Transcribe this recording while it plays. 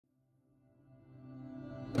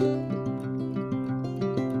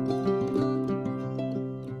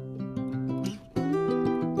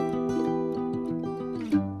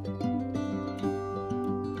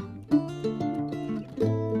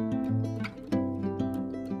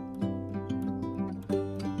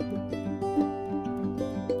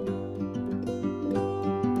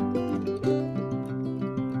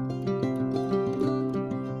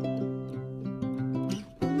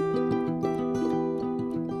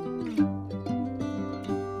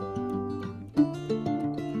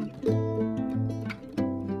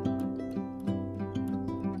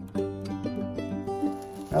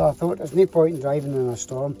Well, I thought there's no point in driving in a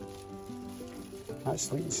storm. That's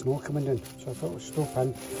sleet and snow coming down, so I thought we'd stop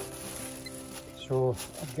in. So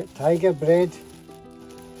I've got tiger bread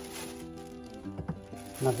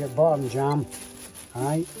and I've got butter and jam.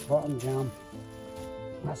 Aye, butter and jam.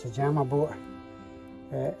 That's the jam I bought.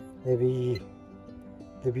 The wee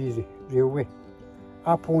railway.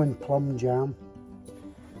 Apple and plum jam.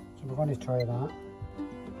 So we're going to try that.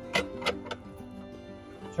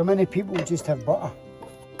 So many people just have butter.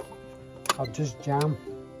 Or just jam,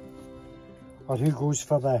 or who goes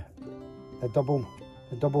for the double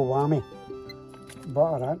whammy,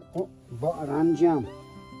 butter and jam.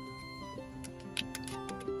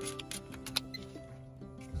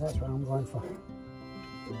 That's what I'm going for.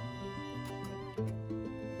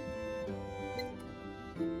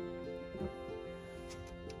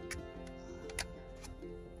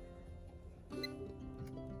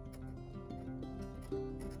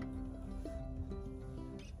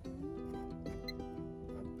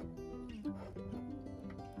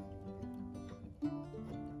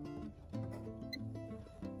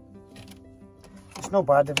 It's not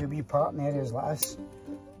bad if you be part in areas like this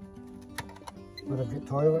where they've got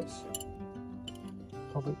toilets,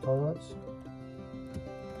 public toilets.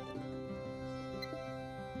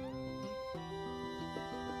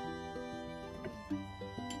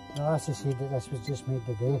 The lassie said that this was just made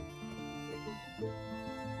today,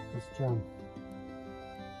 this jam.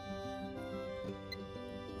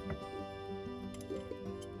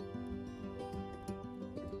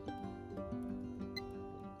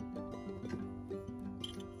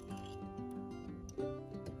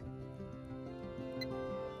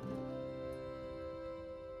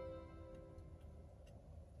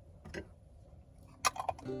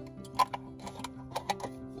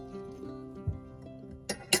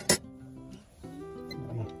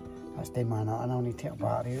 That's dead man, and I'll need to take a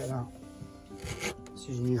battery out of that. This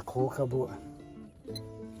is a new Coke I bought.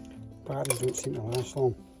 Batteries don't seem to last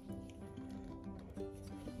long.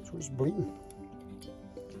 So it's bleeding.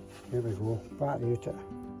 There we go, battery out it.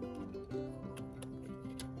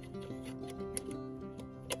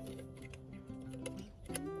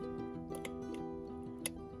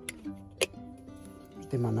 Just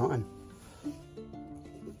do my nutting.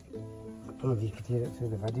 I don't know if you could hear it through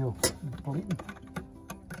the video. It's bleeding.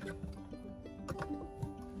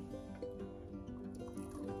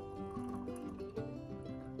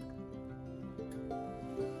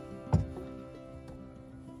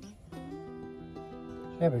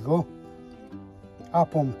 There we go.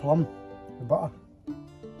 Apple and plum, the butter.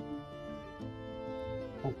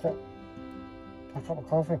 That's it. A cup of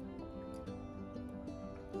coffee.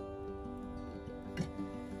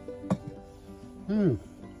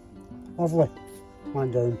 Lovely.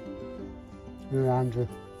 One down. Here, Andrew.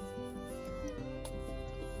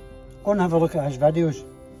 Go and have a look at his videos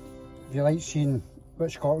if you like seeing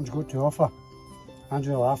what Scotland's got to offer.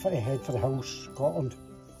 Andrew Lafferty, head for the hills, Scotland.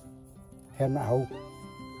 Hermit Hill.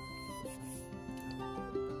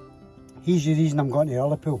 He's the reason I'm going to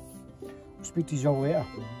Ullapool. I'll speak to you all later.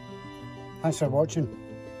 Thanks for watching.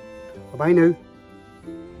 Bye now.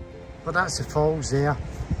 Well, that's the falls there.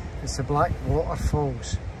 It's the Blackwater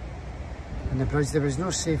Falls. And the bridge, there was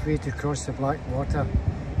no safe way to cross the Blackwater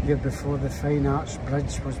here before the Fine Arts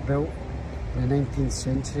Bridge was built in the 19th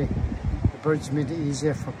century. The bridge made it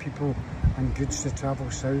easier for people and goods to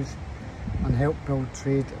travel south and helped build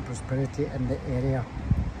trade and prosperity in the area.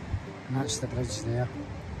 And that's the bridge there,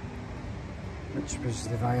 which was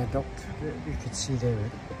the viaduct that you could see the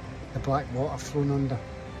black water flowing under.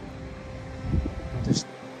 I'll just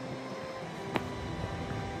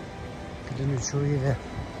get in and show you there.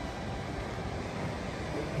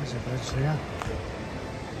 There's a bridge there.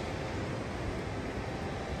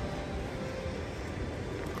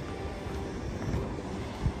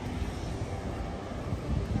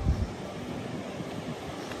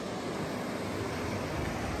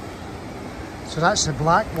 So that's the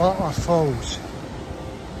Blackwater Falls.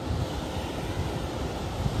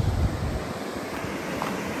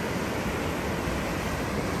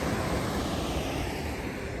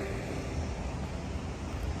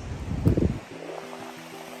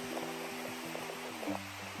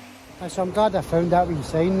 So I'm glad I found that wee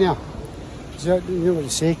sign there. So, you know what they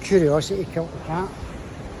say, curiosity killed the cat.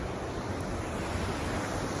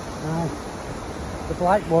 The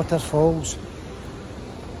Blackwater Falls.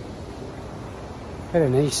 Very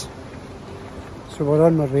nice. So we're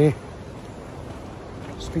on our way.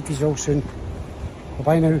 Speak to you all soon.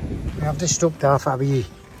 Bye now. I've just stopped off at a wee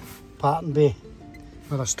parking bay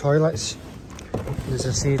where there's toilets. And as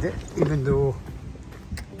I said, even though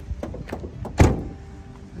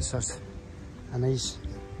it's a nice,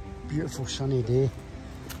 beautiful sunny day,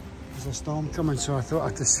 there's a storm coming, so I thought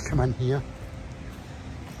I'd just come in here.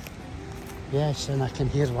 Yes, and I can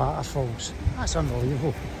hear waterfalls. That's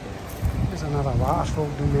unbelievable. There's another waterfall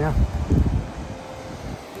down there.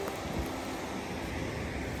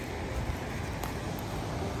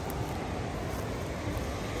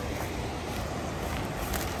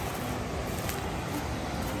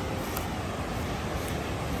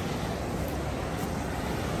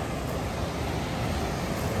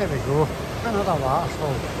 There we go, another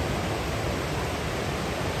waterfall.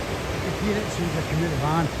 You can hear it as soon as I come out of the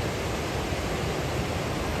van.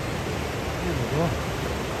 There we go.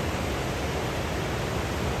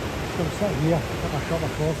 So I'll sit here, have a cup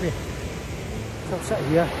of coffee. So I'll sit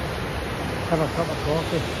here, have a cup of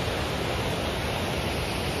coffee.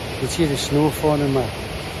 You can see the snow falling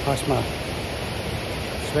past my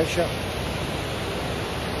sweatshirt.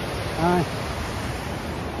 Aye.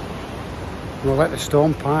 We'll let the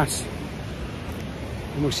storm pass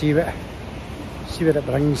and we'll see what it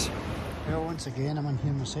brings. Well, once again I'm in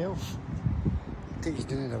here myself. I'll take you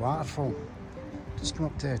down to the waterfall. Just come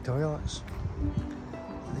up to the toilets.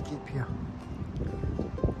 They keep here.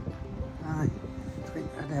 Aye,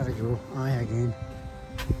 there we go. Aye again.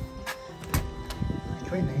 Aye,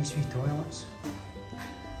 quite nice wee toilets.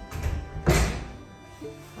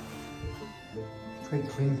 Quite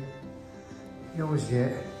clean. You always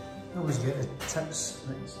get the tips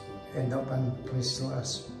that end up in places like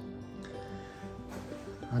this.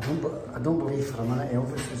 I don't believe for a minute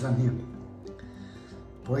Elvis was in here.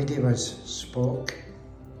 Boydie was Spock,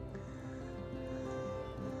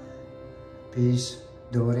 Pease,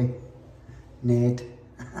 Dory, Ned.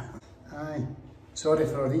 Aye, sorry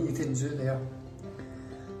for all the eatings out there.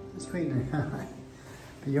 It's quite nice.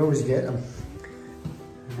 But you always get them.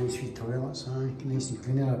 Nice wee toilets, aye, nice and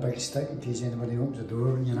clean, and a big stick in case anybody opens the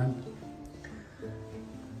door when you're in.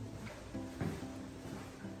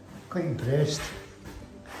 Quite impressed.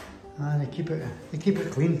 Aye, they keep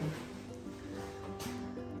it clean.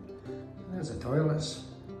 There's the toilets.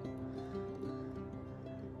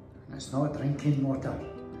 And it's not drinking water,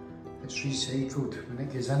 it's recycled. When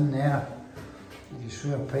it goes in there, you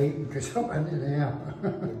throw a pipe and goes up into there.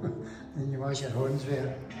 Then you wash your hands with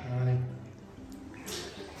it. Aye.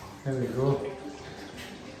 There we go.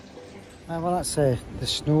 Well, that's the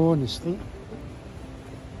snow and the sleet.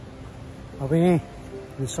 Away,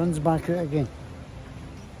 the sun's back out again.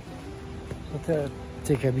 So I'll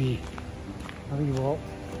take a wee walk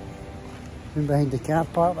in behind the car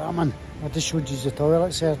park that I'm in. I just showed you the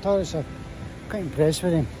toilets there. The toilets are quite impressed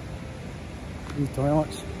with them. These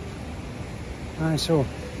toilets. Aye, so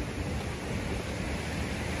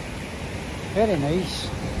very nice.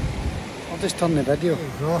 I'll just turn the video. There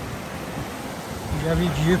you go. There's a wee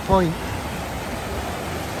viewpoint.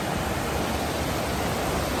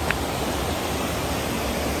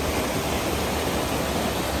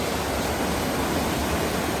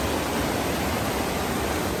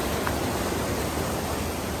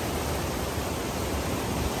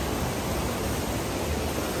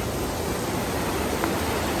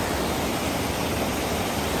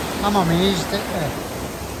 I'm amazed at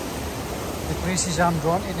the places I'm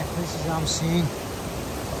going to and the places I'm seeing.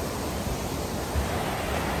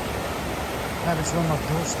 That was on my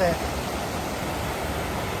doorstep.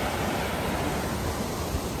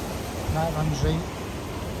 That runs right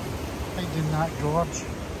down that gorge. See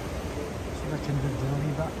if I can do a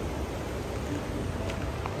wee bit.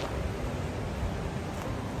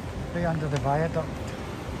 Right under the viaduct.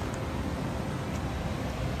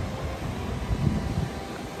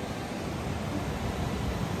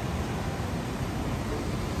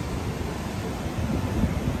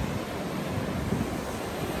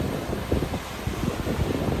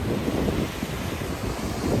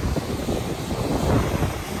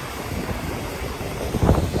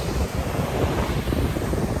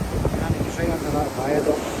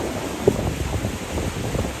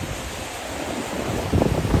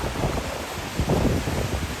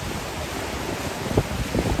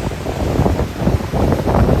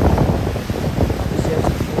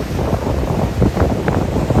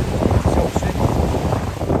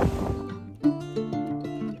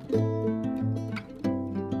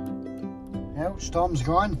 Storm's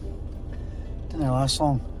gone. Didn't last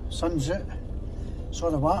long. Sun's out. Saw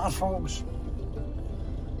the waterfalls.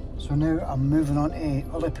 So now I'm moving on to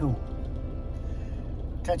Oot&aboot.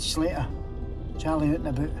 Catch you later. Charlie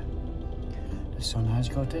Oot&aboot. The sun has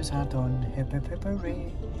got his hat on, hip hip hip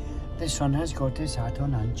hooray. The sun has got his hat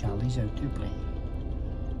on and Charlie's out to play.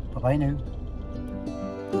 Bye bye now.